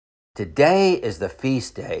Today is the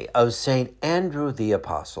feast day of St. Andrew the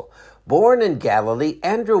Apostle. Born in Galilee,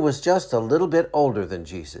 Andrew was just a little bit older than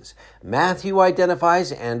Jesus. Matthew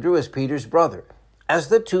identifies Andrew as Peter's brother. As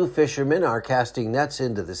the two fishermen are casting nets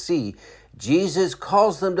into the sea, Jesus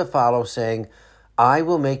calls them to follow, saying, "I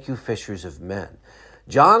will make you fishers of men."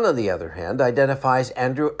 John, on the other hand, identifies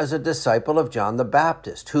Andrew as a disciple of John the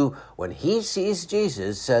Baptist, who, when he sees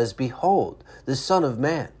Jesus, says, "Behold, the Son of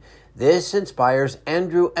Man." This inspires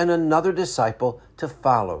Andrew and another disciple to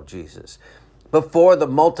follow Jesus. Before the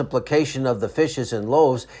multiplication of the fishes and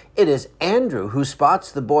loaves, it is Andrew who spots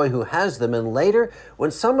the boy who has them, and later, when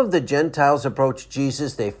some of the Gentiles approach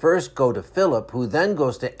Jesus, they first go to Philip, who then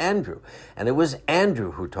goes to Andrew. And it was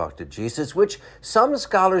Andrew who talked to Jesus, which some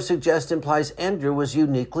scholars suggest implies Andrew was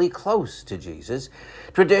uniquely close to Jesus.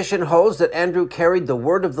 Tradition holds that Andrew carried the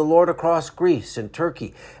word of the Lord across Greece and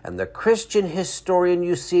Turkey, and the Christian historian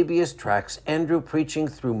Eusebius tracks Andrew preaching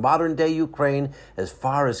through modern-day Ukraine as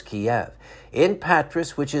far as Kiev. In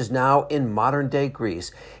Patras, which is now in modern-day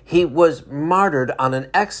Greece, he was martyred on an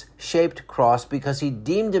X-shaped cross because he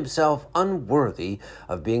deemed himself unworthy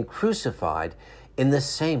of being crucified in the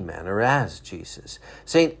same manner as Jesus.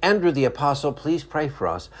 St. Andrew the Apostle, please pray for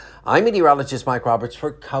us. I'm meteorologist Mike Roberts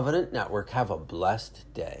for Covenant Network. Have a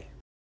blessed day.